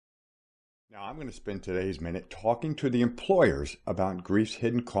Now, I'm going to spend today's minute talking to the employers about grief's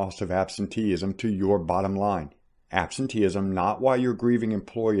hidden cost of absenteeism to your bottom line. Absenteeism not while your grieving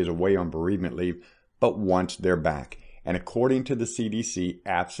employee is away on bereavement leave, but once they're back. And according to the CDC,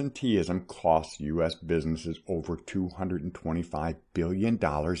 absenteeism costs U.S. businesses over $225 billion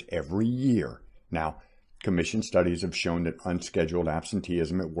every year. Now, commission studies have shown that unscheduled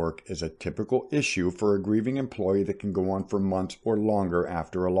absenteeism at work is a typical issue for a grieving employee that can go on for months or longer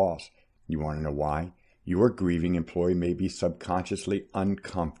after a loss. You want to know why? Your grieving employee may be subconsciously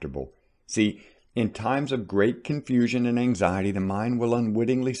uncomfortable. See, in times of great confusion and anxiety, the mind will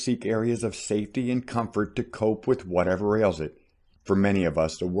unwittingly seek areas of safety and comfort to cope with whatever ails it. For many of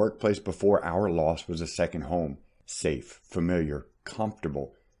us, the workplace before our loss was a second home, safe, familiar,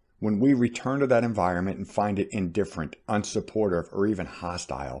 comfortable. When we return to that environment and find it indifferent, unsupportive, or even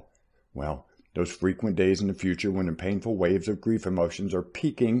hostile, well, those frequent days in the future when the painful waves of grief emotions are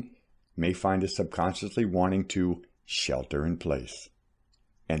peaking may find us subconsciously wanting to shelter in place.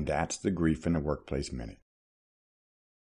 And that's the Grief in the Workplace Minute.